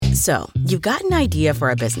So, you've got an idea for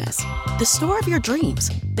a business. The store of your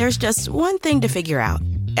dreams. There's just one thing to figure out.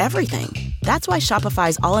 Everything. That's why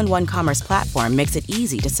Shopify's all-in-one commerce platform makes it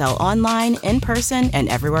easy to sell online, in person, and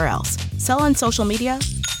everywhere else. Sell on social media,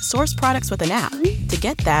 source products with an app to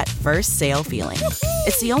get that first sale feeling.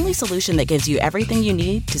 It's the only solution that gives you everything you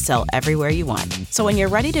need to sell everywhere you want. So when you're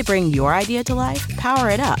ready to bring your idea to life, power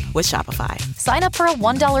it up with Shopify. Sign up for a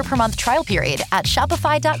 $1 per month trial period at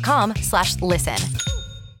shopify.com/listen.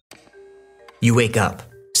 You wake up.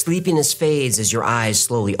 Sleepiness fades as your eyes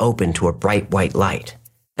slowly open to a bright white light.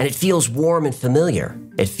 And it feels warm and familiar.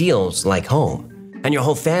 It feels like home. And your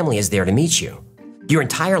whole family is there to meet you. Your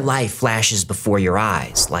entire life flashes before your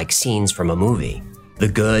eyes like scenes from a movie. The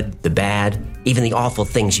good, the bad, even the awful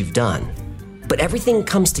things you've done. But everything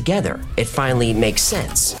comes together. It finally makes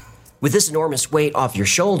sense. With this enormous weight off your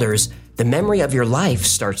shoulders, the memory of your life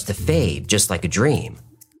starts to fade, just like a dream.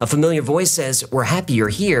 A familiar voice says, "We're happy you're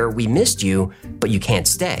here, we missed you, but you can't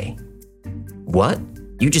stay." What?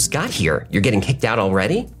 You just got here. You're getting kicked out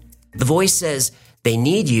already? The voice says, "They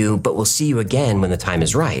need you, but we'll see you again when the time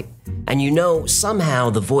is right." And you know somehow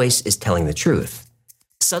the voice is telling the truth.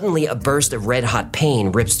 Suddenly, a burst of red-hot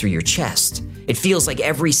pain rips through your chest. It feels like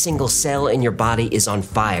every single cell in your body is on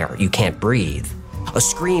fire. You can't breathe. A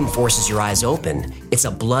scream forces your eyes open. It's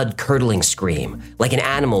a blood-curdling scream, like an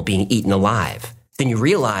animal being eaten alive. Then you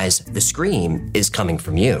realize the scream is coming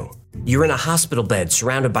from you. You're in a hospital bed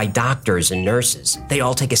surrounded by doctors and nurses. They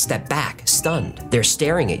all take a step back, stunned. They're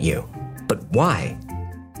staring at you. But why?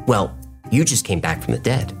 Well, you just came back from the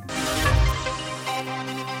dead.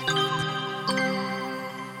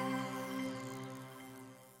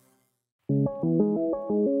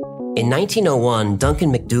 In 1901,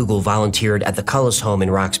 Duncan McDougall volunteered at the Cullis home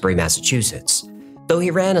in Roxbury, Massachusetts. Though he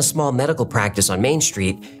ran a small medical practice on Main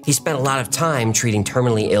Street, he spent a lot of time treating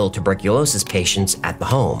terminally ill tuberculosis patients at the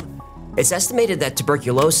home. It's estimated that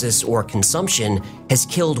tuberculosis, or consumption, has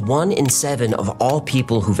killed 1 in 7 of all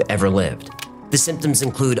people who've ever lived. The symptoms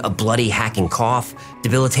include a bloody, hacking cough,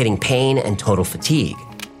 debilitating pain, and total fatigue.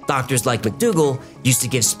 Doctors like McDougall used to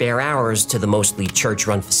give spare hours to the mostly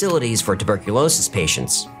church-run facilities for tuberculosis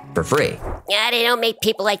patients for free. Yeah, they don't make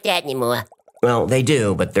people like that anymore. Well, they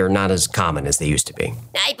do, but they're not as common as they used to be.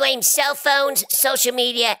 I blame cell phones, social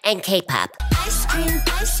media, and K-pop. Ice cream,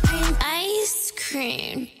 ice cream, ice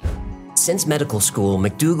cream. Since medical school,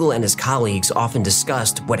 McDougall and his colleagues often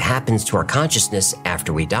discussed what happens to our consciousness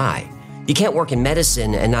after we die. You can't work in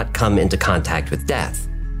medicine and not come into contact with death.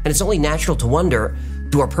 And it's only natural to wonder,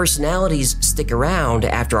 do our personalities stick around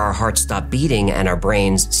after our hearts stop beating and our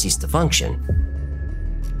brains cease to function?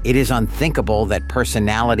 It is unthinkable that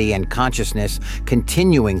personality and consciousness,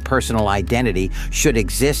 continuing personal identity, should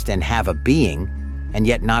exist and have a being, and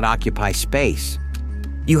yet not occupy space.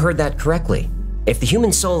 You heard that correctly. If the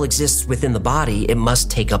human soul exists within the body, it must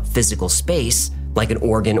take up physical space, like an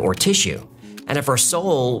organ or tissue. And if our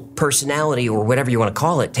soul, personality, or whatever you want to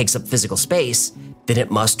call it, takes up physical space, then it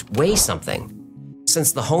must weigh something.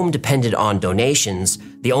 Since the home depended on donations,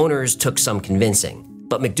 the owners took some convincing.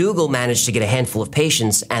 But McDougall managed to get a handful of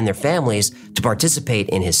patients and their families to participate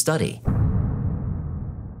in his study.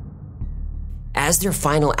 As their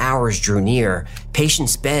final hours drew near,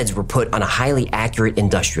 patients' beds were put on a highly accurate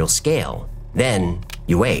industrial scale. Then,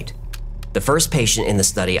 you wait. The first patient in the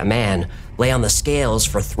study, a man, lay on the scales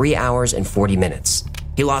for 3 hours and 40 minutes.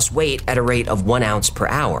 He lost weight at a rate of 1 ounce per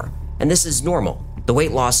hour, and this is normal. The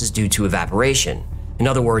weight loss is due to evaporation, in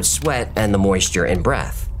other words, sweat and the moisture in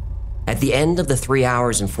breath. At the end of the 3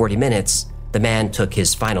 hours and 40 minutes, the man took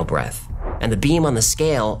his final breath, and the beam on the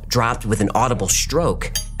scale dropped with an audible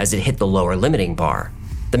stroke as it hit the lower limiting bar.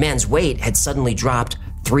 The man's weight had suddenly dropped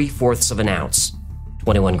 3/4 of an ounce,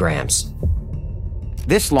 21 grams.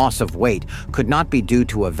 This loss of weight could not be due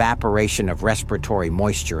to evaporation of respiratory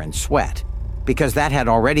moisture and sweat, because that had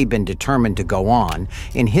already been determined to go on,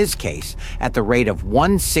 in his case, at the rate of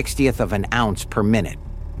 1/60th of an ounce per minute,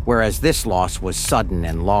 whereas this loss was sudden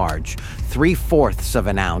and large, 3/4 of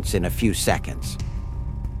an ounce in a few seconds.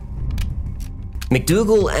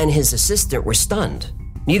 McDougall and his assistant were stunned.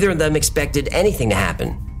 Neither of them expected anything to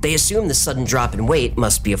happen. They assumed the sudden drop in weight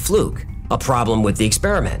must be a fluke, a problem with the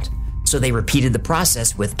experiment. So they repeated the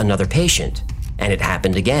process with another patient, and it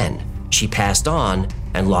happened again. She passed on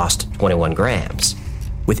and lost 21 grams.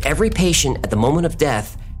 With every patient at the moment of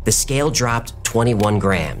death, the scale dropped 21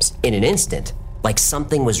 grams in an instant, like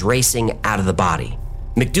something was racing out of the body.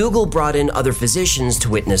 McDougall brought in other physicians to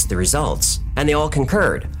witness the results, and they all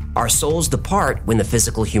concurred. Our souls depart when the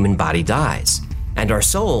physical human body dies, and our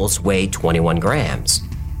souls weigh 21 grams.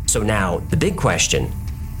 So now, the big question,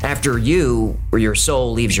 after you or your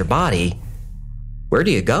soul leaves your body, where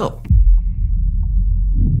do you go?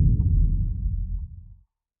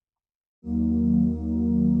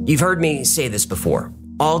 You've heard me say this before.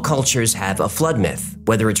 All cultures have a flood myth,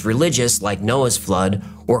 whether it's religious like Noah's flood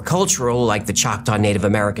or cultural like the Choctaw Native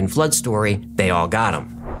American flood story, they all got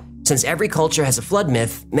them. Since every culture has a flood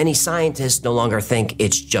myth, many scientists no longer think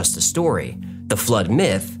it's just a story. The flood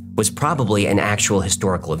myth was probably an actual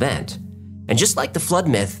historical event. And just like the flood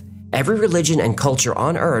myth, every religion and culture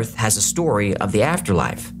on Earth has a story of the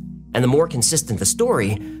afterlife. And the more consistent the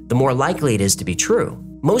story, the more likely it is to be true.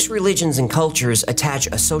 Most religions and cultures attach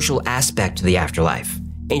a social aspect to the afterlife.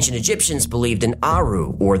 Ancient Egyptians believed in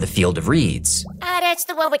Aru, or the Field of Reeds. That's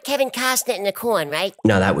the one with Kevin Costner and the corn, right?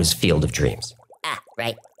 No, that was Field of Dreams.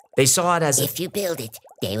 Right. They saw it as If you build it,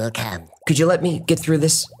 they will come. Could you let me get through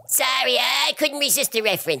this? Sorry, I couldn't resist the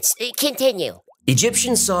reference. Continue.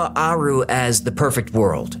 Egyptians saw Aru as the perfect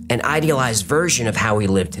world, an idealized version of how we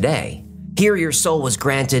live today. Here your soul was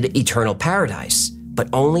granted eternal paradise, but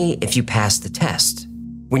only if you passed the test.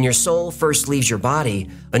 When your soul first leaves your body,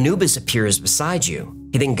 Anubis appears beside you.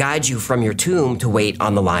 He then guides you from your tomb to wait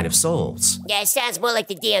on the line of souls. Yeah, sounds more like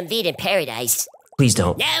the DMV than paradise. Please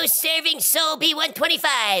don't. Now serving Soul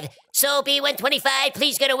B125. Soul B125,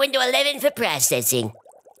 please go to window 11 for processing.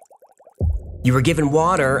 You were given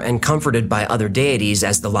water and comforted by other deities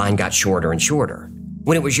as the line got shorter and shorter.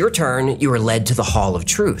 When it was your turn, you were led to the Hall of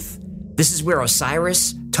Truth. This is where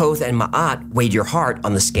Osiris, Thoth, and Ma'at weighed your heart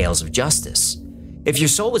on the scales of justice. If your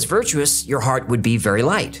soul was virtuous, your heart would be very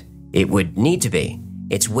light. It would need to be.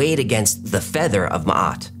 It's weighed against the feather of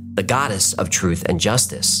Ma'at, the goddess of truth and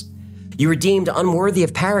justice. You were deemed unworthy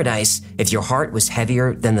of paradise if your heart was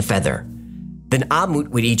heavier than the feather. Then Amut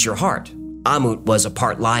would eat your heart. Amut was a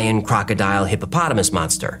part lion, crocodile, hippopotamus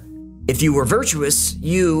monster. If you were virtuous,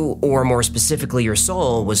 you, or more specifically your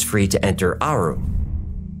soul, was free to enter Aru.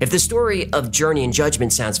 If the story of Journey and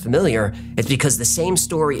Judgment sounds familiar, it's because the same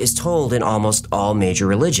story is told in almost all major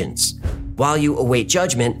religions. While you await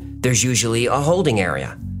judgment, there's usually a holding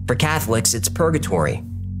area. For Catholics, it's purgatory.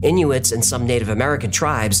 Inuits and some Native American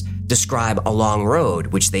tribes describe a long road,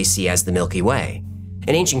 which they see as the Milky Way.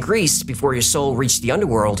 In ancient Greece, before your soul reached the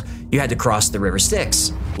underworld, you had to cross the River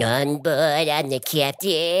Styx. On board, I'm the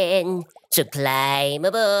captain, so climb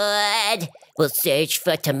aboard. We'll search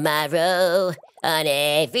for tomorrow on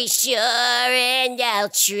every shore, and I'll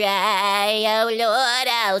try, oh Lord,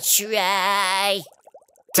 I'll try.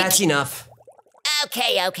 That's enough.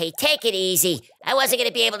 Okay, take it easy. I wasn't going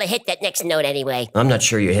to be able to hit that next note anyway. I'm not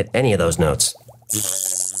sure you hit any of those notes.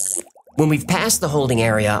 When we've passed the holding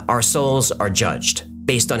area, our souls are judged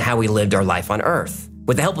based on how we lived our life on Earth.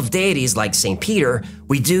 With the help of deities like St. Peter,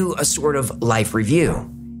 we do a sort of life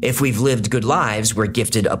review. If we've lived good lives, we're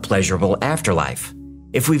gifted a pleasurable afterlife.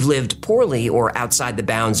 If we've lived poorly or outside the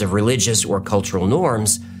bounds of religious or cultural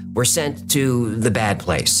norms, we're sent to the bad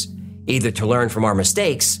place, either to learn from our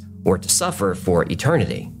mistakes or to suffer for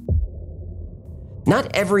eternity.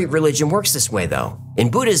 Not every religion works this way, though.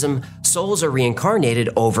 In Buddhism, souls are reincarnated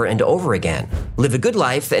over and over again. Live a good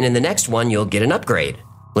life, and in the next one, you'll get an upgrade.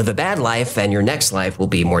 Live a bad life, and your next life will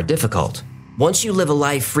be more difficult. Once you live a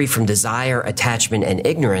life free from desire, attachment, and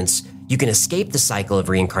ignorance, you can escape the cycle of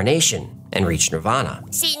reincarnation and reach nirvana.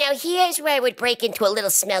 See, now here's where I would break into a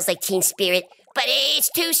little Smells Like Teen Spirit, but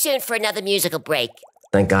it's too soon for another musical break.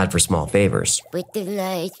 Thank God for small favors. What the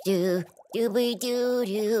lights do,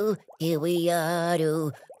 do-we-do-do, here we are,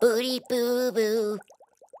 do, booty-boo-boo.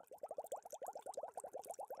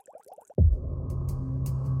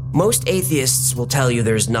 Most atheists will tell you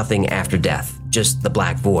there's nothing after death, just the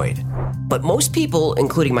black void. But most people,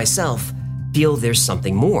 including myself, feel there's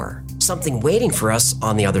something more, something waiting for us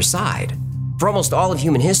on the other side. For almost all of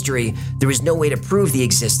human history, there is no way to prove the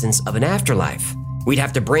existence of an afterlife. We'd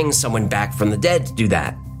have to bring someone back from the dead to do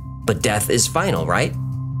that. But death is final, right?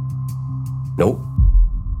 Nope.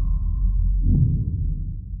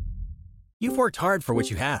 You've worked hard for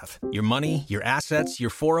what you have. Your money, your assets,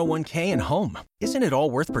 your 401k, and home. Isn't it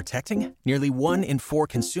all worth protecting? Nearly 1 in 4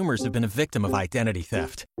 consumers have been a victim of identity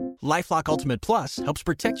theft. LifeLock Ultimate Plus helps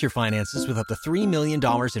protect your finances with up to $3 million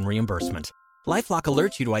in reimbursement. LifeLock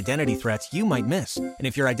alerts you to identity threats you might miss. And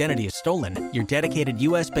if your identity is stolen, your dedicated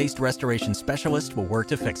U.S.-based restoration specialist will work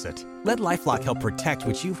to fix it. Let LifeLock help protect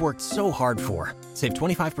what you've worked so hard for. Save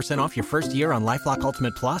 25% off your first year on LifeLock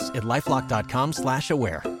Ultimate Plus at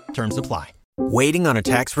LifeLock.com/aware. Terms apply. Waiting on a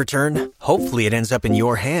tax return? Hopefully it ends up in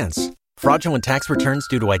your hands. Fraudulent tax returns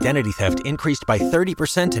due to identity theft increased by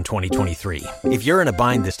 30% in 2023. If you're in a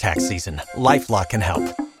bind this tax season, LifeLock can help.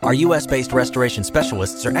 Our U.S.-based restoration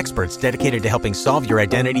specialists are experts dedicated to helping solve your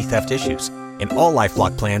identity theft issues. And all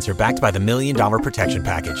LifeLock plans are backed by the $1 Million Protection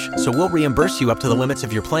Package. So we'll reimburse you up to the limits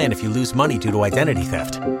of your plan if you lose money due to identity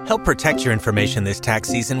theft. Help protect your information this tax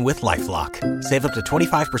season with LifeLock. Save up to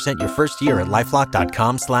 25% your first year at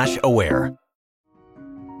LifeLock.com/aware.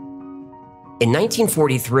 In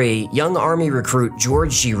 1943, young Army recruit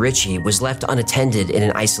George G. Ritchie was left unattended in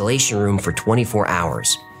an isolation room for 24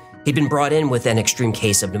 hours. He'd been brought in with an extreme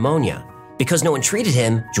case of pneumonia. Because no one treated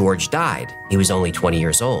him, George died. He was only 20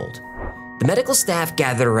 years old. The medical staff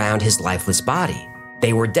gathered around his lifeless body.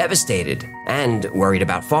 They were devastated and worried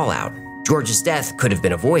about fallout. George's death could have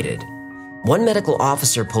been avoided. One medical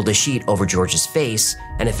officer pulled a sheet over George's face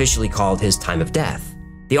and officially called his time of death.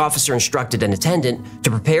 The officer instructed an attendant to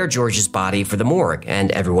prepare George's body for the morgue,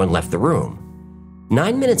 and everyone left the room.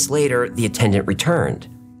 9 minutes later, the attendant returned.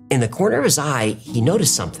 In the corner of his eye, he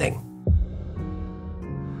noticed something.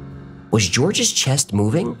 Was George's chest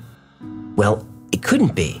moving? Well, it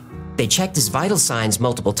couldn't be. They checked his vital signs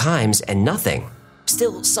multiple times and nothing.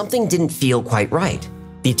 Still, something didn't feel quite right.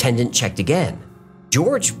 The attendant checked again.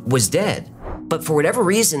 George was dead, but for whatever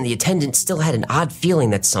reason, the attendant still had an odd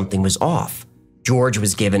feeling that something was off. George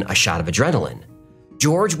was given a shot of adrenaline.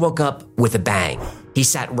 George woke up with a bang. He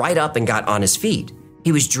sat right up and got on his feet.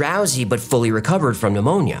 He was drowsy but fully recovered from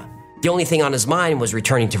pneumonia. The only thing on his mind was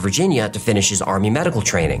returning to Virginia to finish his Army medical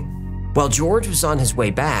training. While George was on his way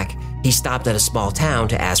back, he stopped at a small town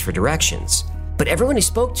to ask for directions. But everyone he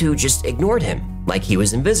spoke to just ignored him, like he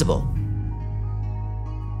was invisible.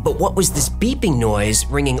 But what was this beeping noise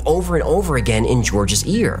ringing over and over again in George's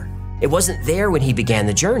ear? It wasn't there when he began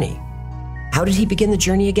the journey. How did he begin the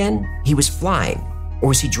journey again? He was flying, or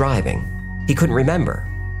was he driving? He couldn't remember.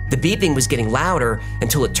 The beeping was getting louder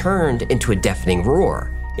until it turned into a deafening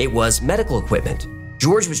roar. It was medical equipment.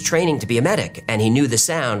 George was training to be a medic, and he knew the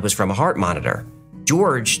sound was from a heart monitor.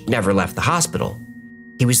 George never left the hospital.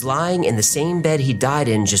 He was lying in the same bed he died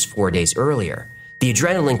in just 4 days earlier. The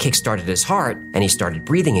adrenaline kick-started his heart, and he started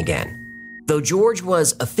breathing again. Though George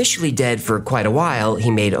was officially dead for quite a while, he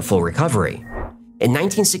made a full recovery. In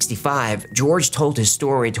 1965, George told his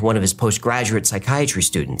story to one of his postgraduate psychiatry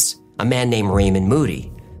students, a man named Raymond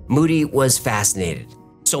Moody. Moody was fascinated,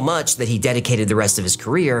 so much that he dedicated the rest of his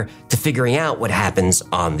career to figuring out what happens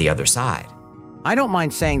on the other side. I don't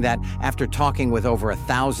mind saying that after talking with over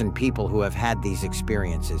 1,000 people who have had these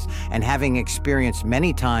experiences and having experienced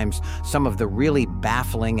many times some of the really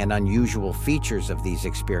baffling and unusual features of these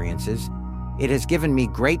experiences, it has given me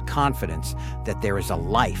great confidence that there is a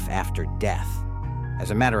life after death. As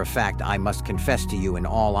a matter of fact, I must confess to you in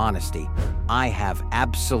all honesty, I have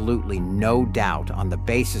absolutely no doubt on the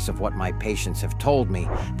basis of what my patients have told me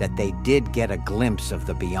that they did get a glimpse of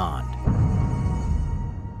the beyond.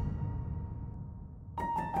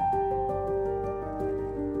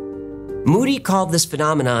 Moody called this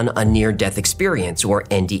phenomenon a near-death experience, or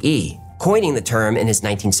NDE, coining the term in his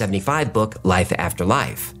 1975 book, Life After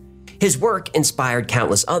Life. His work inspired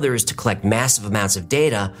countless others to collect massive amounts of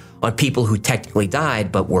data on people who technically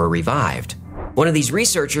died but were revived. One of these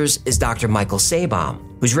researchers is Dr. Michael Sabom,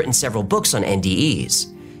 who's written several books on NDEs.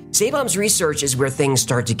 Sabom's research is where things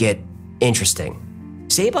start to get interesting.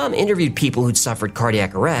 Sabom interviewed people who'd suffered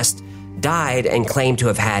cardiac arrest, died, and claimed to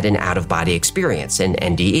have had an out-of-body experience, an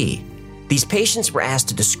NDE. These patients were asked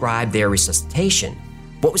to describe their resuscitation.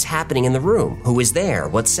 What was happening in the room? Who was there?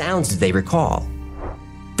 What sounds did they recall?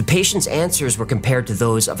 The patients' answers were compared to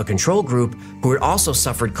those of a control group who had also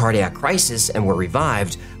suffered cardiac crisis and were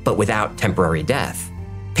revived, but without temporary death.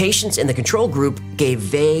 Patients in the control group gave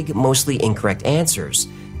vague, mostly incorrect answers.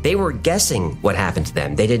 They were guessing what happened to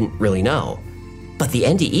them. They didn't really know. But the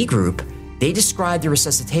NDE group, they described the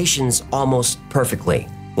resuscitations almost perfectly,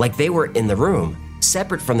 like they were in the room,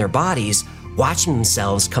 separate from their bodies, watching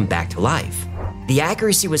themselves come back to life. The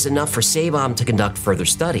accuracy was enough for Sabom to conduct further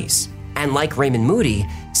studies. And like Raymond Moody,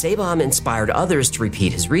 Sabom inspired others to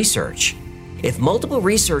repeat his research. If multiple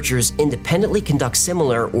researchers independently conduct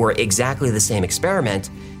similar or exactly the same experiment,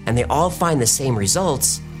 and they all find the same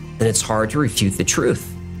results, then it's hard to refute the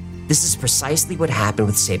truth. This is precisely what happened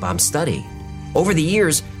with Sabom's study. Over the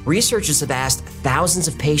years, researchers have asked thousands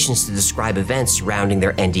of patients to describe events surrounding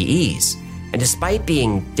their NDEs. And despite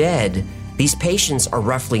being dead, these patients are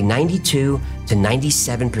roughly 92 to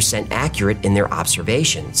 97% accurate in their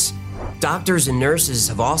observations. Doctors and nurses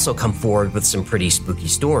have also come forward with some pretty spooky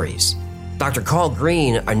stories. Dr. Carl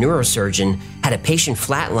Green, a neurosurgeon, had a patient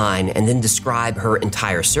flatline and then describe her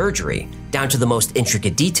entire surgery, down to the most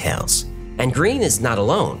intricate details. And Green is not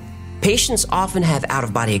alone. Patients often have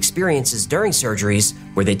out-of-body experiences during surgeries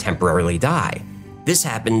where they temporarily die. This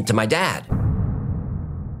happened to my dad.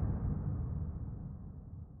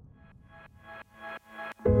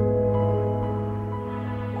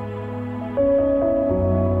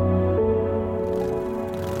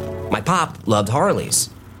 My pop loved Harleys.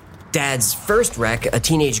 Dad's first wreck, a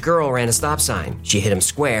teenage girl ran a stop sign. She hit him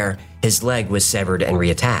square. His leg was severed and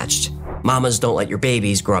reattached. Mamas don't let your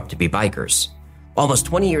babies grow up to be bikers. Almost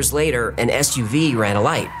 20 years later, an SUV ran a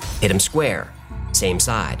light, hit him square. Same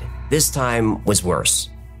side. This time was worse.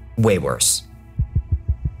 Way worse.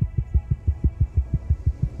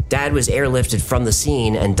 Dad was airlifted from the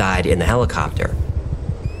scene and died in the helicopter.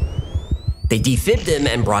 They defibbed him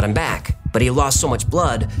and brought him back, but he lost so much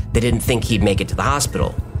blood they didn't think he'd make it to the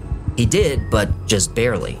hospital. He did, but just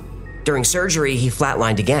barely. During surgery, he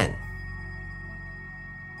flatlined again.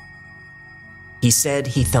 He said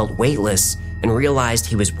he felt weightless and realized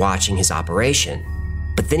he was watching his operation,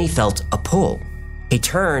 but then he felt a pull. He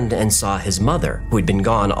turned and saw his mother, who had been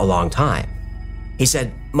gone a long time. He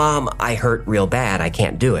said, "Mom, I hurt real bad. I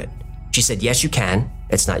can't do it." She said, "Yes, you can.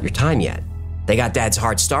 It's not your time yet." They got Dad's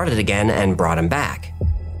heart started again and brought him back.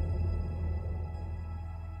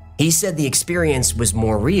 He said the experience was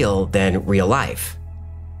more real than real life.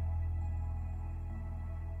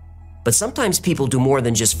 But sometimes people do more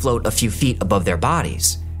than just float a few feet above their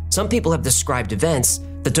bodies. Some people have described events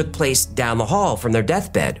that took place down the hall from their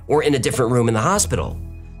deathbed or in a different room in the hospital.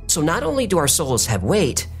 So not only do our souls have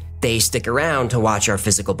weight, they stick around to watch our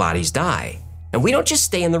physical bodies die. And we don't just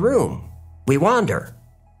stay in the room. We wander.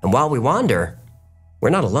 And while we wander, we're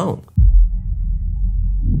not alone.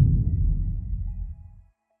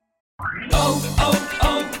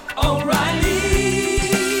 O'Reilly.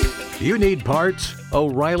 You need parts?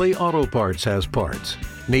 O'Reilly Auto Parts has parts.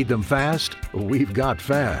 Need them fast? We've got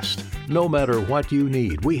fast. No matter what you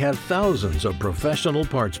need, we have thousands of professional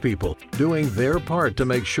parts people doing their part to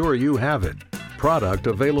make sure you have it. Product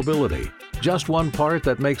availability. Just one part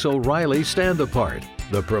that makes O'Reilly stand apart.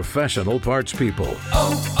 The professional parts people.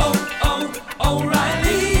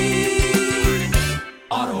 O'Reilly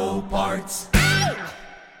Auto Parts.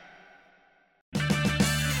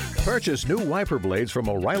 Purchase new wiper blades from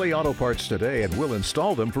O'Reilly Auto Parts today and we'll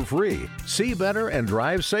install them for free. See better and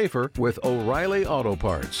drive safer with O'Reilly Auto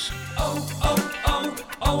Parts.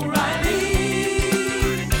 O'Reilly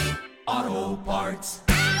Auto Parts.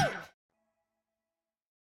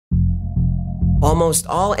 Almost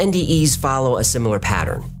all NDEs follow a similar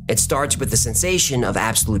pattern. It starts with the sensation of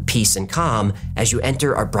absolute peace and calm as you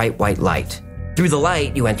enter a bright white light. Through the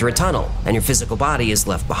light, you enter a tunnel, and your physical body is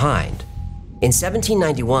left behind. In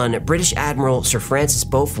 1791, British Admiral Sir Francis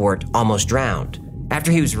Beaufort almost drowned.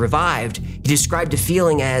 After he was revived, he described a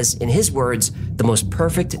feeling as, in his words, the most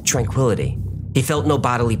perfect tranquility. He felt no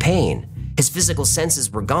bodily pain. His physical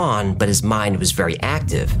senses were gone, but his mind was very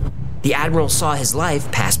active. The Admiral saw his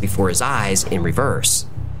life pass before his eyes in reverse.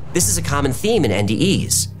 This is a common theme in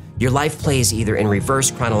NDEs. Your life plays either in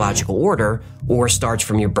reverse chronological order or starts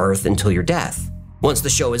from your birth until your death. Once the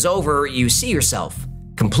show is over, you see yourself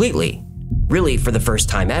completely, really for the first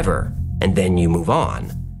time ever, and then you move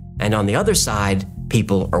on. And on the other side,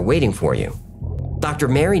 people are waiting for you. Dr.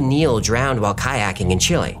 Mary Neal drowned while kayaking in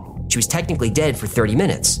Chile. She was technically dead for 30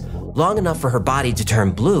 minutes, long enough for her body to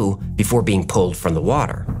turn blue before being pulled from the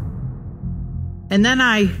water. And then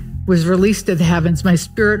I was released to the heavens. My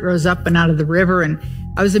spirit rose up and out of the river, and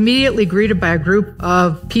I was immediately greeted by a group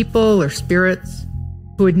of people or spirits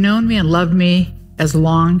who had known me and loved me as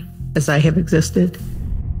long as I have existed.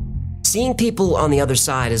 Seeing people on the other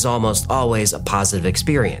side is almost always a positive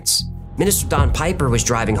experience. Minister Don Piper was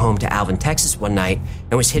driving home to Alvin, Texas one night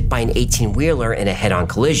and was hit by an 18-wheeler in a head-on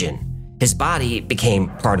collision. His body became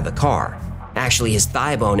part of the car. Actually, his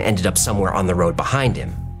thigh bone ended up somewhere on the road behind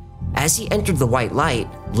him. As he entered the white light,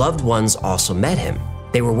 loved ones also met him.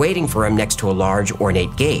 They were waiting for him next to a large,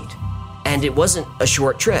 ornate gate. And it wasn't a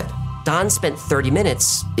short trip. Don spent 30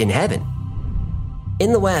 minutes in heaven.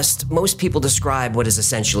 In the West, most people describe what is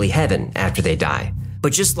essentially heaven after they die.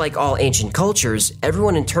 But just like all ancient cultures,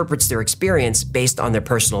 everyone interprets their experience based on their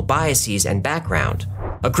personal biases and background.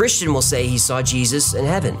 A Christian will say he saw Jesus in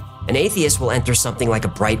heaven. An atheist will enter something like a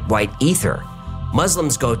bright white ether.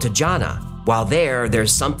 Muslims go to Jannah. While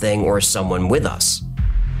there's something or someone with us.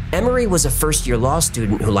 Emery was a first-year law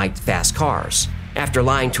student who liked fast cars. After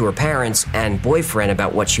lying to her parents and boyfriend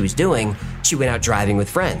about what she was doing, she went out driving with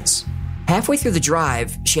friends. Halfway through the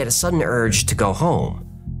drive, she had a sudden urge to go home.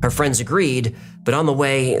 Her friends agreed, but on the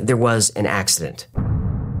way, there was an accident.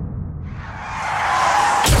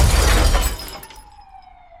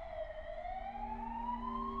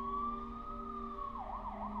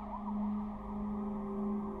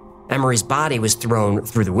 Emery's body was thrown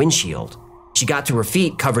through the windshield. She got to her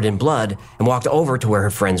feet covered in blood and walked over to where her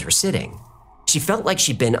friends were sitting. She felt like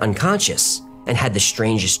she'd been unconscious and had the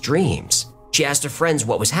strangest dreams. She asked her friends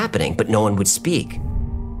what was happening, but no one would speak.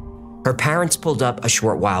 Her parents pulled up a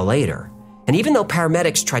short while later, and even though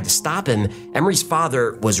paramedics tried to stop him, Emery's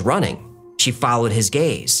father was running. She followed his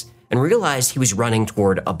gaze and realized he was running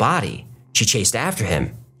toward a body. She chased after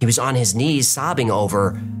him. He was on his knees sobbing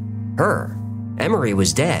over her. Emery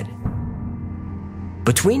was dead.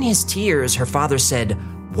 Between his tears, her father said,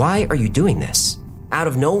 "Why are you doing this?" Out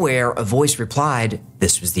of nowhere, a voice replied,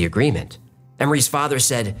 "This was the agreement." Emery's father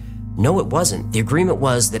said, "No, it wasn't. The agreement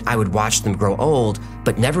was that I would watch them grow old,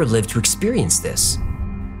 but never live to experience this."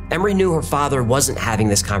 Emery knew her father wasn't having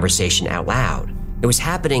this conversation out loud. It was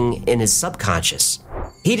happening in his subconscious.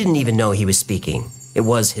 He didn't even know he was speaking. It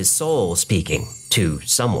was his soul speaking to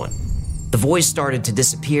someone. The voice started to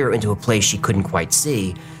disappear into a place she couldn't quite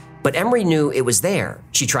see, but Emery knew it was there.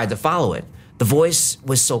 She tried to follow it. The voice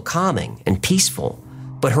was so calming and peaceful,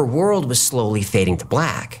 but her world was slowly fading to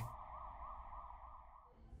black.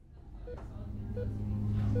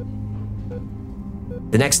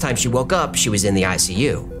 The next time she woke up, she was in the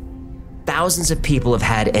ICU. Thousands of people have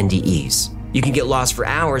had NDEs. You can get lost for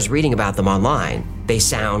hours reading about them online. They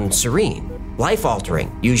sound serene,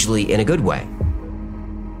 life-altering, usually in a good way.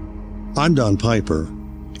 I'm Don Piper,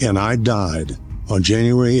 and I died on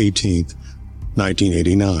January 18th,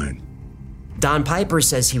 1989. Don Piper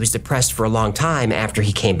says he was depressed for a long time after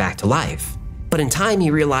he came back to life. But in time,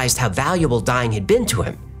 he realized how valuable dying had been to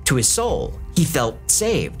him, to his soul. He felt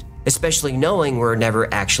saved, especially knowing we're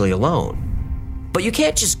never actually alone. But you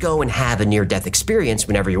can't just go and have a near-death experience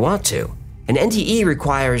whenever you want to. An NDE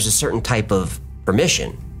requires a certain type of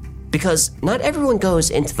permission, because not everyone goes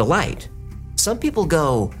into the light. Some people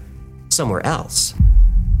go somewhere else.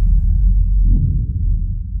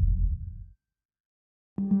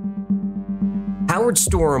 Howard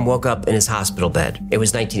Storm woke up in his hospital bed. It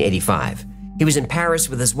was 1985. He was in Paris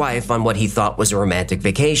with his wife on what he thought was a romantic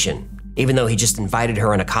vacation, even though he just invited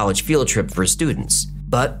her on a college field trip for his students.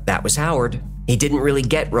 But that was Howard. He didn't really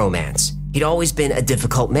get romance. He'd always been a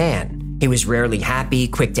difficult man. He was rarely happy,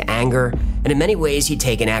 quick to anger, and in many ways he'd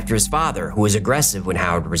taken after his father, who was aggressive when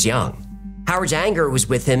Howard was young. Howard's anger was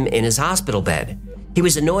with him in his hospital bed. He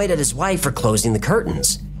was annoyed at his wife for closing the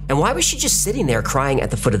curtains. And why was she just sitting there crying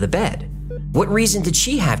at the foot of the bed? What reason did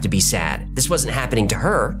she have to be sad? This wasn't happening to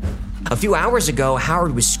her. A few hours ago,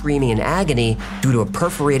 Howard was screaming in agony due to a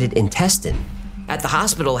perforated intestine. At the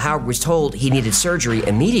hospital, Howard was told he needed surgery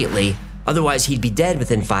immediately, otherwise he'd be dead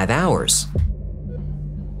within 5 hours.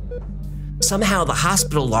 Somehow the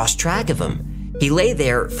hospital lost track of him. He lay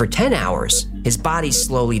there for 10 hours, his body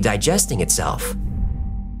slowly digesting itself.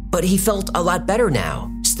 But he felt a lot better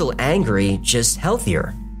now, still angry, just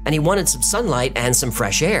healthier. And he wanted some sunlight and some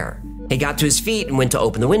fresh air. He got to his feet and went to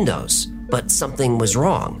open the windows, but something was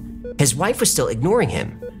wrong. His wife was still ignoring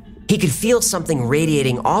him. He could feel something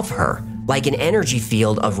radiating off her, like an energy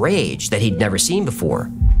field of rage that he'd never seen before.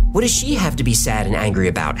 What does she have to be sad and angry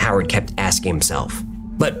about? Howard kept asking himself.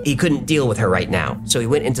 But he couldn't deal with her right now, so he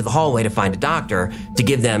went into the hallway to find a doctor to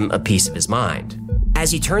give them a piece of his mind.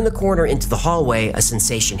 As he turned the corner into the hallway, a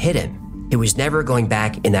sensation hit him. He was never going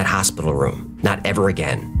back in that hospital room, not ever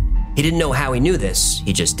again. He didn't know how he knew this,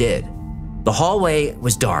 he just did. The hallway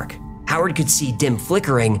was dark. Howard could see dim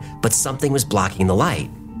flickering, but something was blocking the light.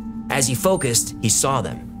 As he focused, he saw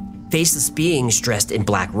them. Faceless beings dressed in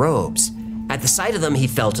black robes. At the sight of them, he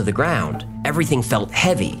fell to the ground. Everything felt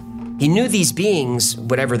heavy. He knew these beings,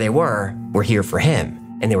 whatever they were here for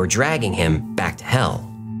him, and they were dragging him back to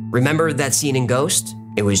hell. Remember that scene in Ghost?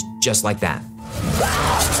 It was just like that.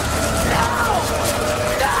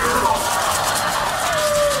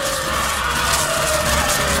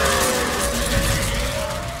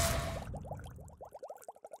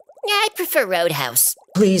 I prefer Roadhouse.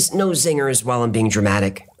 Please, no zingers while I'm being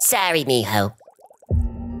dramatic. Sorry, mijo.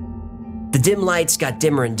 The dim lights got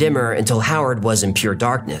dimmer and dimmer until Howard was in pure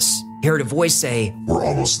darkness. He heard a voice say, "We're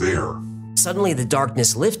almost there." Suddenly the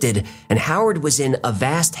darkness lifted, and Howard was in a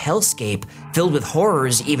vast hellscape filled with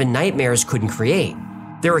horrors even nightmares couldn't create.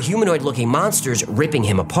 There were humanoid-looking monsters ripping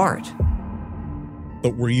him apart.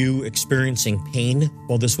 But were you experiencing pain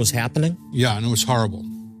while this was happening? Yeah, and it was horrible.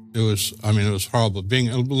 It was horrible,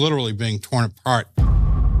 literally being torn apart.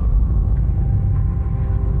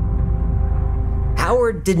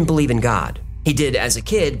 Howard didn't believe in God. He did as a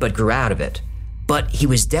kid, but grew out of it. But he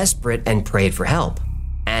was desperate and prayed for help.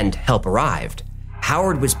 And help arrived.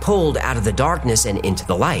 Howard was pulled out of the darkness and into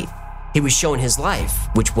the light. He was shown his life,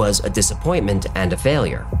 which was a disappointment and a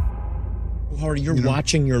failure. Howard, you're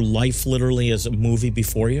watching your life literally as a movie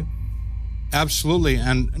before you? Absolutely.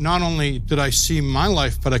 And not only did I see my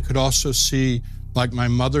life, but I could also see like my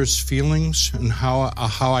mother's feelings and how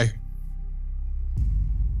I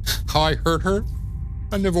hurt her.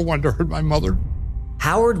 I never wanted to hurt my mother.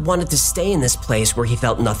 Howard wanted to stay in this place where he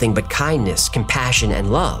felt nothing but kindness, compassion,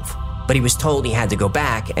 and love, but he was told he had to go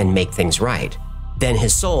back and make things right. Then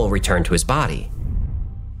his soul returned to his body.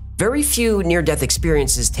 Very few near-death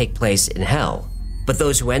experiences take place in hell, but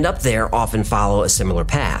those who end up there often follow a similar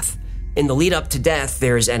path. In the lead up to death,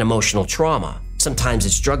 there's an emotional trauma. Sometimes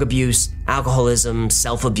it's drug abuse, alcoholism,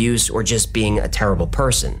 self-abuse, or just being a terrible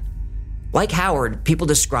person. Like Howard, people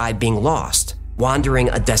describe being lost, wandering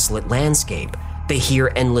a desolate landscape. They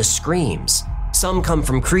hear endless screams. Some come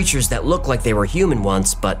from creatures that look like they were human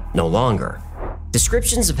once, but no longer.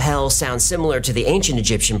 Descriptions of hell sound similar to the ancient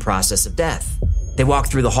Egyptian process of death. They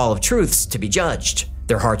walked through the Hall of Truths to be judged.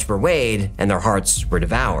 Their hearts were weighed, and their hearts were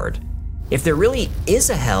devoured. If there really is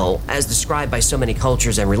a hell, as described by so many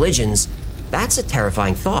cultures and religions, that's a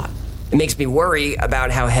terrifying thought. It makes me worry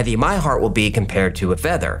about how heavy my heart will be compared to a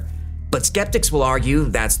feather. But skeptics will argue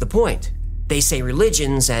that's the point. They say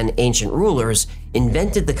religions and ancient rulers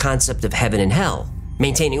invented the concept of heaven and hell.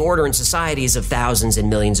 Maintaining order in societies of thousands and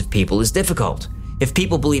millions of people is difficult. If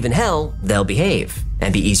people believe in hell, they'll behave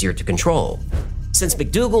and be easier to control. Since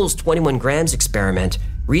McDougall's 21 grams experiment,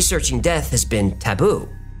 researching death has been taboo.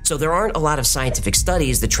 So there aren't a lot of scientific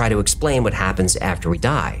studies that try to explain what happens after we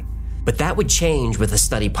die. But that would change with a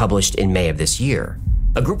study published in May of this year.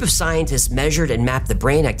 A group of scientists measured and mapped the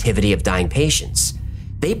brain activity of dying patients.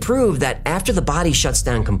 They proved that after the body shuts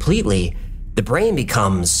down completely, the brain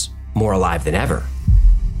becomes more alive than ever.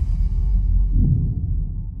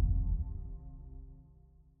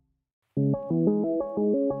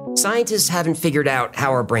 Scientists haven't figured out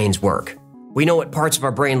how our brains work. We know what parts of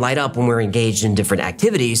our brain light up when we're engaged in different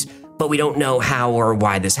activities, but we don't know how or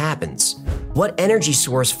why this happens. What energy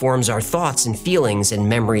source forms our thoughts and feelings and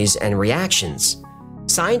memories and reactions?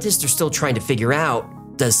 Scientists are still trying to figure out,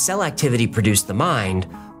 does cell activity produce the mind,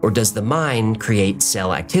 or does the mind create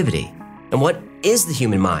cell activity? And what is the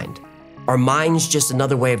human mind? Are minds just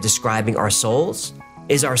another way of describing our souls?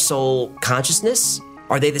 Is our soul consciousness?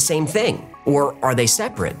 Are they the same thing, or are they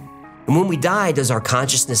separate? And when we die, does our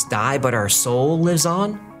consciousness die but our soul lives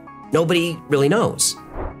on? Nobody really knows.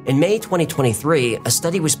 In May 2023, a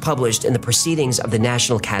study was published in the Proceedings of the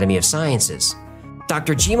National Academy of Sciences.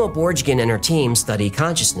 Dr. Jimo Borjgin and her team study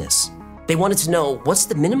consciousness. They wanted to know what's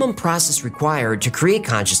the minimum process required to create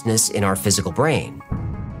consciousness in our physical brain.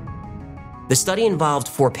 The study involved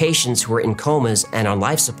 4 patients who were in comas and on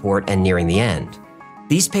life support and nearing the end.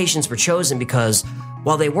 These patients were chosen because,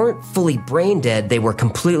 while they weren't fully brain dead, they were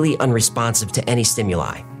completely unresponsive to any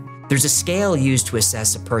stimuli. There's a scale used to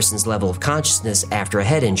assess a person's level of consciousness after a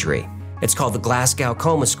head injury. It's called the Glasgow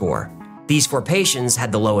Coma Score. These 4 patients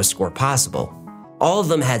had the lowest score possible. All of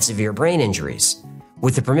them had severe brain injuries.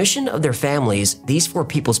 With the permission of their families, these 4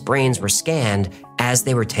 people's brains were scanned as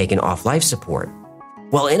they were taken off life support.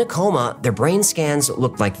 While in a coma, their brain scans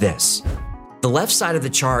looked like this. The left side of the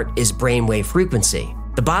chart is brainwave frequency.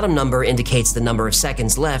 The bottom number indicates the number of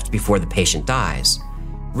seconds left before the patient dies.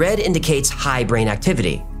 Red indicates high brain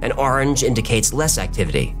activity, and orange indicates less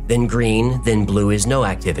activity. Then green, then blue is no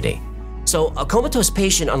activity. So a comatose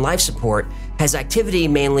patient on life support has activity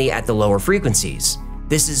mainly at the lower frequencies.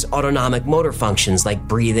 This is autonomic motor functions like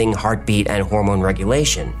breathing, heartbeat, and hormone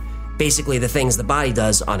regulation. Basically the things the body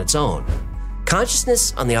does on its own.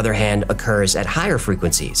 Consciousness, on the other hand, occurs at higher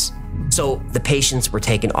frequencies. So the patients were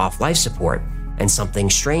taken off life support, and something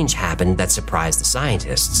strange happened that surprised the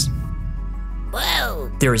scientists.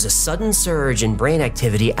 Whoa! There is a sudden surge in brain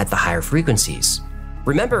activity at the higher frequencies.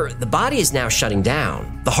 Remember, the body is now shutting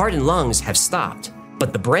down. The heart and lungs have stopped,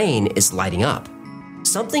 but the brain is lighting up.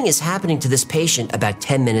 Something is happening to this patient about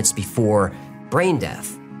 10 minutes before brain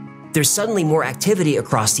death. There's suddenly more activity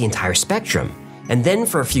across the entire spectrum, and then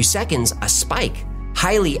for a few seconds, a spike,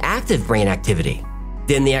 highly active brain activity.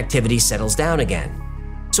 Then the activity settles down again.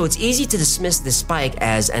 So it's easy to dismiss this spike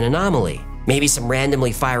as an anomaly. Maybe some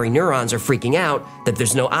randomly firing neurons are freaking out that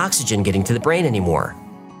there's no oxygen getting to the brain anymore.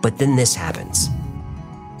 But then this happens.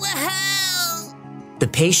 Whoa! The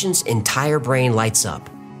patient's entire brain lights up.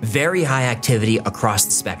 Very high activity across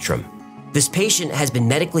the spectrum. This patient has been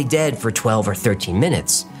medically dead for 12 or 13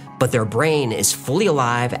 minutes, but their brain is fully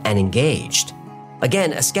alive and engaged.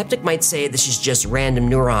 Again, a skeptic might say this is just random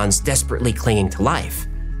neurons desperately clinging to life.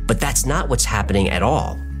 But that's not what's happening at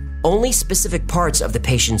all. Only specific parts of the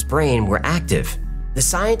patient's brain were active. The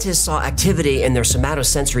scientists saw activity in their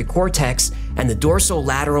somatosensory cortex and the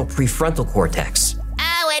dorsolateral prefrontal cortex.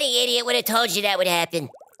 Oh, any idiot would have told you that would happen.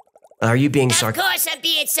 Are you being Of course I'm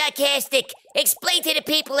being sarcastic. Explain to the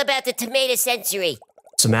people about the somatosensory.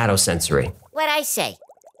 Somatosensory. What'd I say?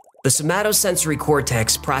 The somatosensory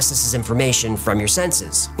cortex processes information from your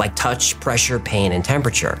senses, like touch, pressure, pain, and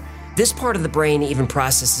temperature. This part of the brain even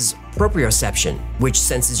processes proprioception, which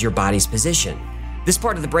senses your body's position. This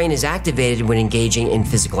part of the brain is activated when engaging in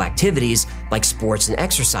physical activities like sports and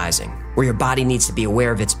exercising, where your body needs to be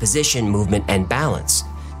aware of its position, movement, and balance.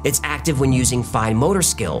 It's active when using fine motor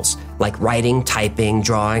skills like writing, typing,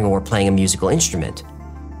 drawing, or playing a musical instrument.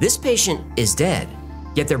 This patient is dead,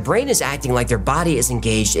 yet their brain is acting like their body is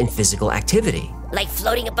engaged in physical activity. Like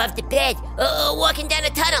floating above the bed, walking down a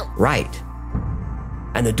tunnel. Right.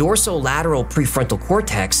 And the dorsolateral prefrontal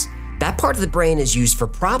cortex, that part of the brain is used for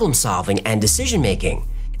problem solving and decision making.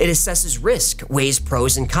 It assesses risk, weighs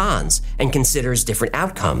pros and cons, and considers different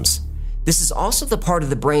outcomes. This is also the part of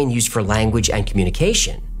the brain used for language and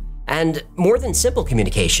communication. And more than simple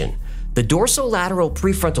communication, the dorsolateral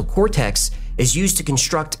prefrontal cortex is used to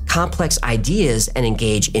construct complex ideas and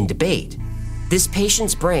engage in debate. This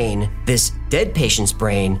patient's brain, this dead patient's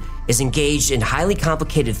brain, is engaged in highly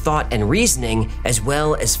complicated thought and reasoning as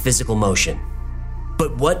well as physical motion.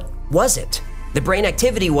 But what was it? The brain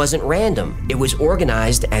activity wasn't random. It was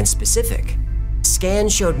organized and specific.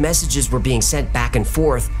 Scans showed messages were being sent back and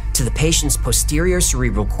forth to the patient's posterior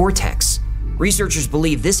cerebral cortex. Researchers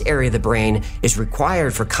believe this area of the brain is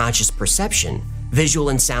required for conscious perception, visual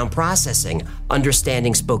and sound processing,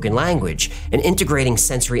 understanding spoken language, and integrating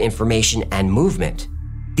sensory information and movement.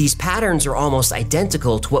 These patterns are almost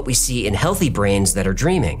identical to what we see in healthy brains that are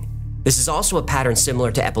dreaming. This is also a pattern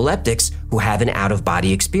similar to epileptics who have an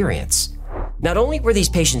out-of-body experience. Not only were these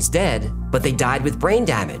patients dead, but they died with brain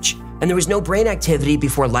damage, and there was no brain activity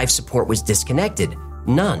before life support was disconnected.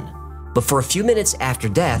 None. But for a few minutes after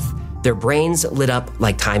death, their brains lit up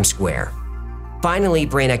like Times Square. Finally,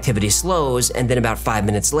 brain activity slows, and then about 5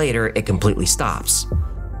 minutes later, it completely stops.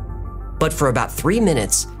 But for about 3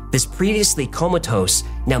 minutes, this previously comatose,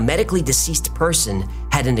 now medically deceased person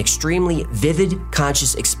had an extremely vivid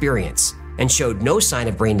conscious experience and showed no sign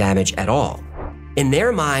of brain damage at all. In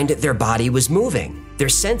their mind, their body was moving. Their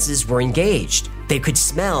senses were engaged. They could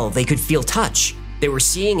smell, they could feel touch. They were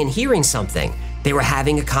seeing and hearing something. They were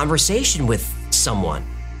having a conversation with someone.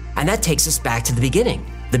 And that takes us back to the beginning,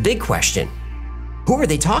 the big question. Who are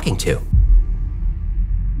they talking to?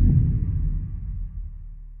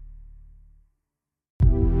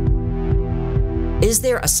 Is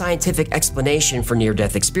there a scientific explanation for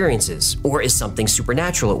near-death experiences, or is something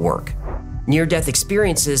supernatural at work? Near-death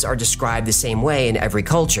experiences are described the same way in every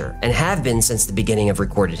culture and have been since the beginning of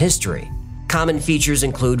recorded history. Common features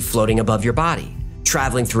include floating above your body,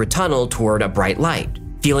 traveling through a tunnel toward a bright light,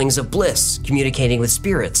 feelings of bliss, communicating with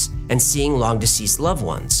spirits, and seeing long-deceased loved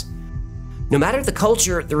ones. No matter the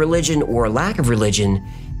culture, the religion, or lack of religion,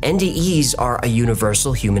 NDEs are a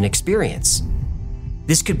universal human experience.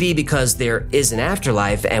 This could be because there is an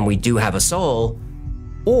afterlife and we do have a soul,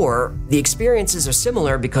 or the experiences are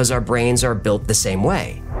similar because our brains are built the same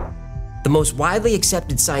way. The most widely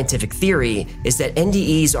accepted scientific theory is that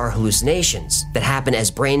NDEs are hallucinations that happen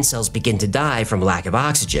as brain cells begin to die from lack of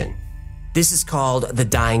oxygen. This is called the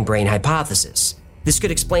dying brain hypothesis. This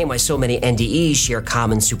could explain why so many NDEs share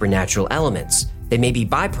common supernatural elements. They may be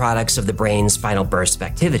byproducts of the brain's final burst of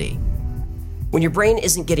activity. When your brain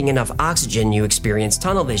isn't getting enough oxygen, you experience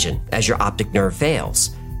tunnel vision as your optic nerve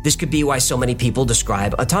fails. This could be why so many people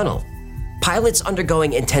describe a tunnel. Pilots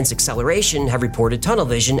undergoing intense acceleration have reported tunnel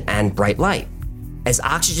vision and bright light. As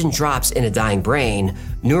oxygen drops in a dying brain,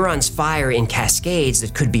 neurons fire in cascades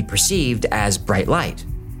that could be perceived as bright light.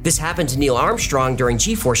 This happened to Neil Armstrong during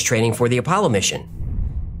G-force training for the Apollo mission.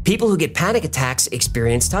 People who get panic attacks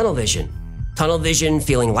experience tunnel vision. Tunnel vision,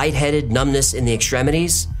 feeling lightheaded, numbness in the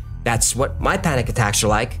extremities. That's what my panic attacks are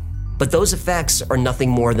like. But those effects are nothing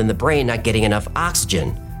more than the brain not getting enough oxygen,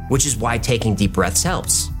 which is why taking deep breaths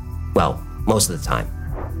helps. Well, most of the time.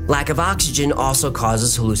 Lack of oxygen also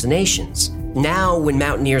causes hallucinations. Now, when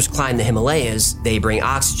mountaineers climb the Himalayas, they bring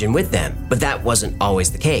oxygen with them, but that wasn't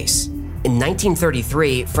always the case. In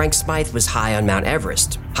 1933, Frank Smythe was high on Mount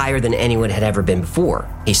Everest, higher than anyone had ever been before.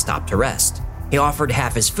 He stopped to rest. He offered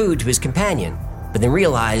half his food to his companion, but then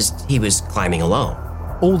realized he was climbing alone.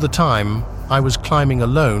 All the time I was climbing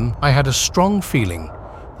alone, I had a strong feeling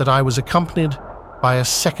that I was accompanied by a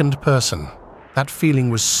second person. That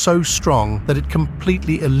feeling was so strong that it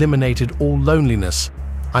completely eliminated all loneliness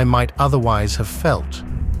I might otherwise have felt.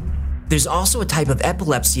 There's also a type of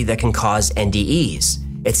epilepsy that can cause NDEs.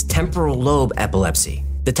 It's temporal lobe epilepsy.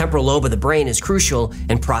 The temporal lobe of the brain is crucial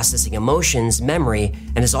in processing emotions, memory,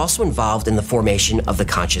 and is also involved in the formation of the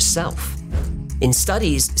conscious self. In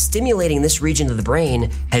studies, stimulating this region of the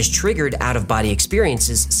brain has triggered out-of-body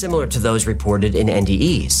experiences similar to those reported in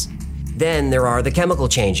NDEs. Then there are the chemical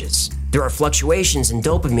changes. There are fluctuations in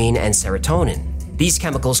dopamine and serotonin. These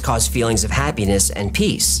chemicals cause feelings of happiness and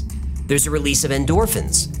peace. There's a release of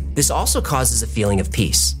endorphins. This also causes a feeling of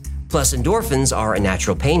peace. Plus, endorphins are a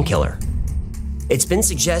natural painkiller. It's been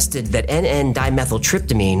suggested that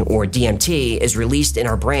N,N-dimethyltryptamine, or DMT, is released in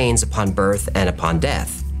our brains upon birth and upon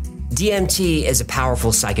death. DMT is a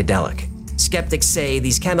powerful psychedelic. Skeptics say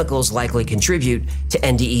these chemicals likely contribute to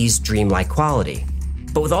NDE's dreamlike quality.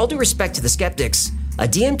 But with all due respect to the skeptics, a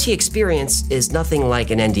DMT experience is nothing like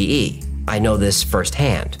an NDE. I know this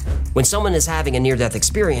firsthand. When someone is having a near-death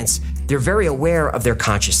experience, they're very aware of their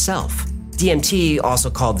conscious self. DMT, also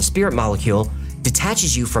called the spirit molecule,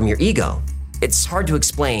 detaches you from your ego. It's hard to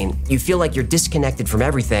explain. You feel like you're disconnected from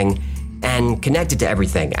everything and connected to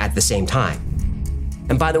everything at the same time.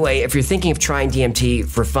 And by the way, if you're thinking of trying DMT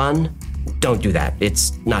for fun, don't do that.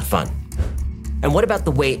 It's not fun. And what about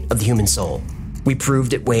the weight of the human soul? We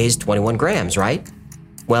proved it weighs 21 grams, right?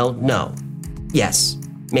 Well, no. Yes.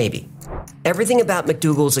 Maybe. Everything about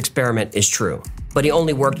McDougall's experiment is true, but he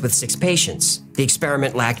only worked with 6 patients. The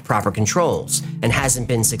experiment lacked proper controls and hasn't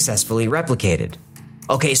been successfully replicated.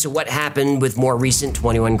 Okay, so what happened with more recent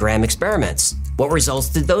 21-gram experiments? What results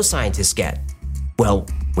did those scientists get? Well,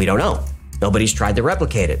 we don't know. Nobody's tried to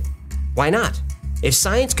replicate it. Why not? If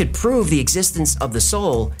science could prove the existence of the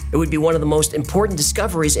soul, it would be one of the most important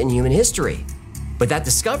discoveries in human history. But that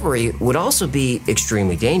discovery would also be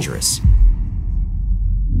extremely dangerous.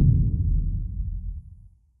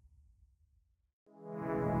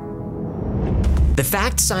 The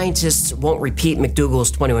fact scientists won't repeat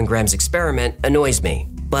McDougall's 21 grams experiment annoys me,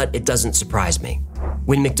 but it doesn't surprise me.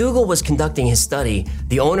 When McDougall was conducting his study,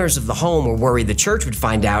 the owners of the home were worried the church would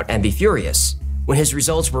find out and be furious. When his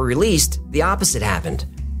results were released, the opposite happened.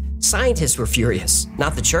 Scientists were furious,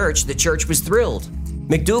 not the church. The church was thrilled.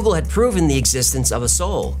 McDougall had proven the existence of a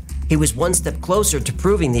soul. He was one step closer to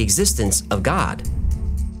proving the existence of God.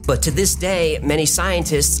 But to this day, many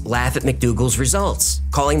scientists laugh at McDougall's results,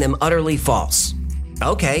 calling them utterly false.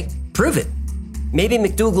 Okay, prove it. Maybe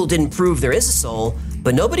McDougall didn't prove there is a soul,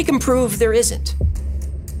 but nobody can prove there isn't.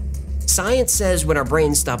 Science says when our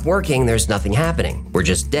brains stop working, there's nothing happening. We're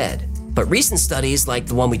just dead. But recent studies, like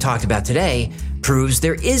the one we talked about today, proves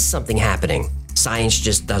there is something happening. Science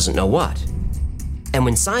just doesn't know what. And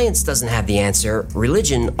when science doesn't have the answer,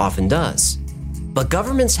 religion often does. But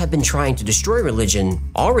governments have been trying to destroy religion,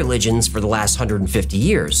 all religions, for the last 150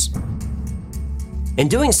 years. In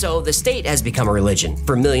doing so, the state has become a religion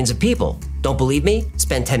for millions of people. Don't believe me?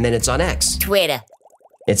 Spend 10 minutes on X. Twitter.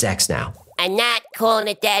 It's X now. I'm not calling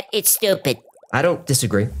it that. It's stupid. I don't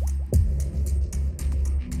disagree.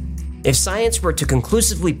 If science were to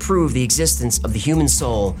conclusively prove the existence of the human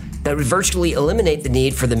soul, that would virtually eliminate the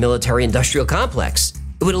need for the military-industrial complex.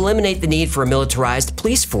 It would eliminate the need for a militarized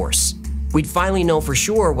police force. We'd finally know for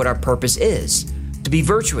sure what our purpose is: to be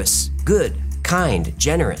virtuous, good, kind,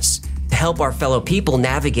 generous, to help our fellow people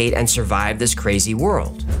navigate and survive this crazy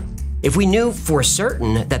world. If we knew for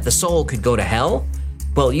certain that the soul could go to hell,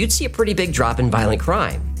 well, you'd see a pretty big drop in violent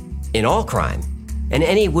crime, in all crime, and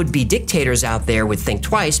any would-be dictators out there would think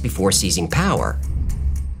twice before seizing power.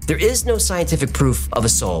 There is no scientific proof of a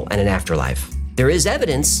soul and an afterlife. There is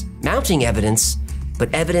evidence, mounting evidence,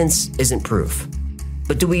 but evidence isn't proof.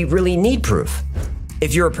 But do we really need proof?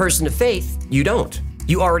 If you're a person of faith, you don't.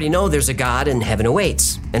 You already know there's a God and heaven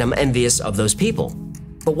awaits, and I'm envious of those people.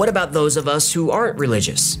 But what about those of us who aren't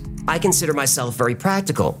religious? I consider myself very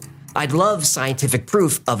practical. I'd love scientific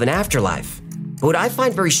proof of an afterlife. But what I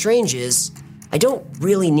find very strange is, I don't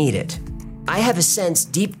really need it. I have a sense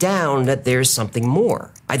deep down that there's something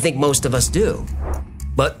more. I think most of us do.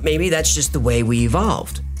 But maybe that's just the way we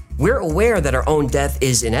evolved. We're aware that our own death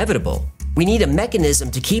is inevitable. We need a mechanism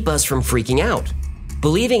to keep us from freaking out.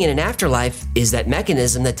 Believing in an afterlife is that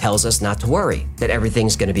mechanism that tells us not to worry, that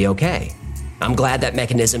everything's going to be okay. I'm glad that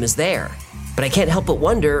mechanism is there, but I can't help but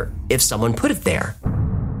wonder if someone put it there.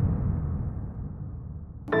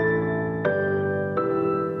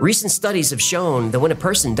 Recent studies have shown that when a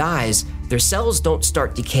person dies, their cells don't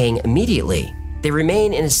start decaying immediately. They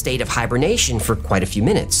remain in a state of hibernation for quite a few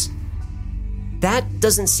minutes. That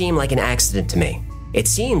doesn't seem like an accident to me. It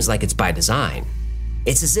seems like it's by design.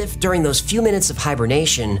 It's as if during those few minutes of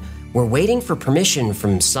hibernation, we're waiting for permission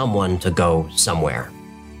from someone to go somewhere.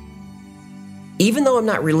 Even though I'm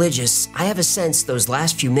not religious, I have a sense those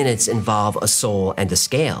last few minutes involve a soul and a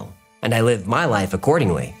scale, and I live my life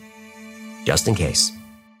accordingly, just in case.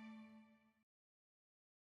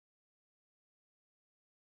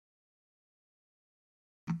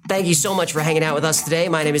 Thank you so much for hanging out with us today.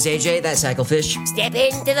 My name is AJ, that's Hacklefish. Step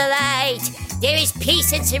into the light. There is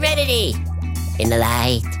peace and serenity. in the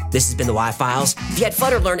light. This has been the Y-Files. If you had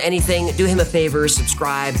fun or learned anything, do him a favor,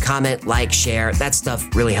 subscribe, comment, like, share. That stuff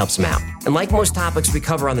really helps him out. And like most topics we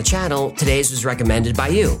cover on the channel, today's was recommended by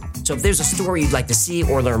you. So if there's a story you'd like to see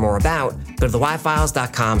or learn more about, go to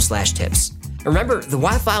theyfiles.com/tips. And remember, the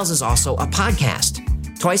Y-Files is also a podcast.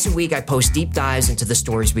 Twice a week, I post deep dives into the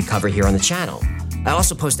stories we cover here on the channel. I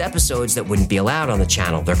also post episodes that wouldn't be allowed on the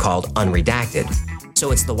channel. They're called Unredacted.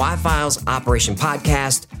 So it's the Y-Files Operation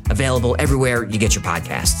Podcast, available everywhere you get your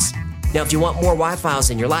podcasts. Now, if you want more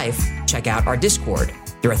Y-Files in your life, check out our Discord.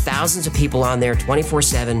 There are thousands of people on there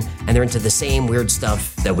 24/7, and they're into the same weird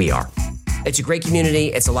stuff that we are. It's a great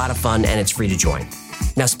community, it's a lot of fun, and it's free to join.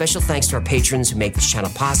 Now, special thanks to our patrons who make this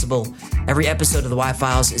channel possible. Every episode of the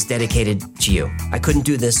Y-Files is dedicated to you. I couldn't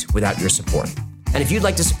do this without your support. And if you'd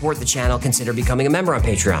like to support the channel, consider becoming a member on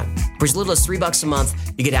Patreon. For as little as $3 a month,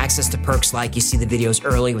 you get access to perks like you see the videos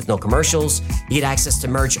early with no commercials, you get access to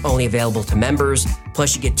merch only available to members,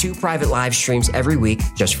 plus you get 2 private live streams every week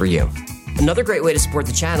just for you. Another great way to support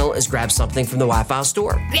the channel is grab something from the Y-File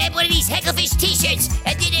store. Grab one of these Hecklefish t-shirts,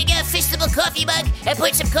 and then get a fistable coffee mug, and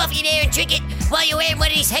put some coffee in there and drink it while you're wearing one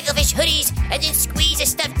of these Hecklefish hoodies, and then squeeze a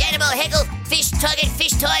stuffed animal Hecklefish target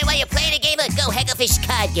fish toy while you're playing a game of Go Hecklefish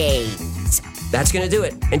card games. That's going to do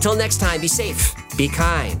it. Until next time, be safe, be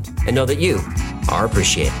kind, and know that you are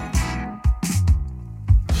appreciated.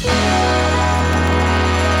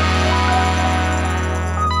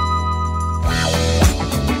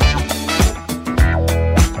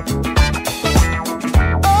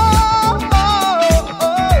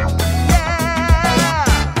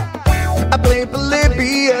 I played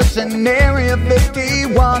Polybius in Area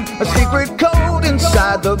 51. A secret code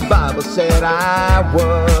inside the Bible said I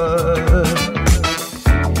would.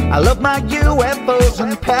 I love my UFOs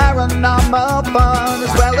and paranormal fun,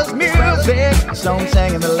 as well as music, so I'm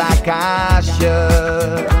singing it like I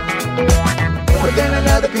should. But then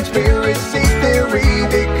another conspiracy theory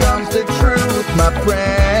becomes the truth, my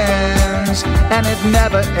friends, and it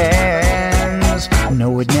never ends.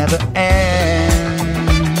 No, it never ends.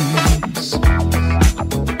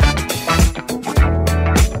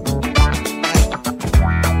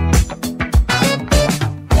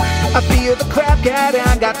 I feel the crap cat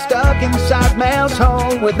and got stuck inside Mel's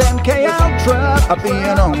hole with MK Ultra. I'm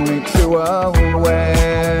being only too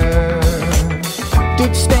aware.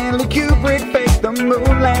 Did Stanley Kubrick fake the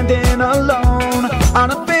moon landing alone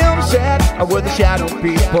on a film set, or were the shadow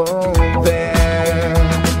people there?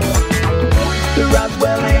 The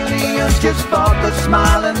Roswell aliens just fought the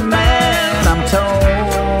smiling man, I'm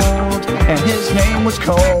told, and his name was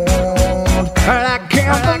Cold. And I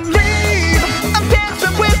can't believe I'm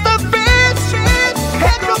dancing with the fish.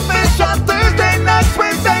 Hecklefish on Thursday nights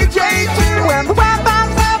with AJ2, and the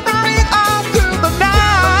Wi-Fi's have the beat all through the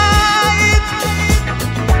night.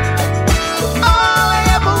 All I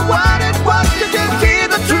ever wanted was to just hear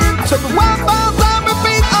the truth, so the Wi-Fi's on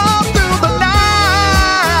repeat all through the night.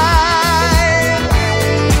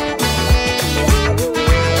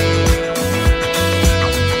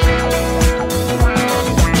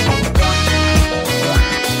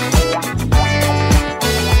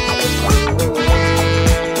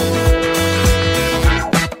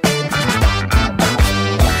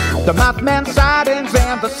 The Mothman sightings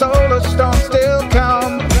and the solar storm still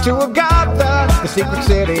come to Agatha, the secret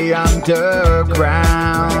city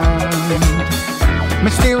underground.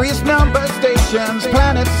 Mysterious number stations,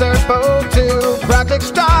 planet Serpo 2, Project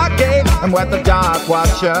Stargate, and what the Dark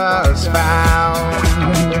Watchers found.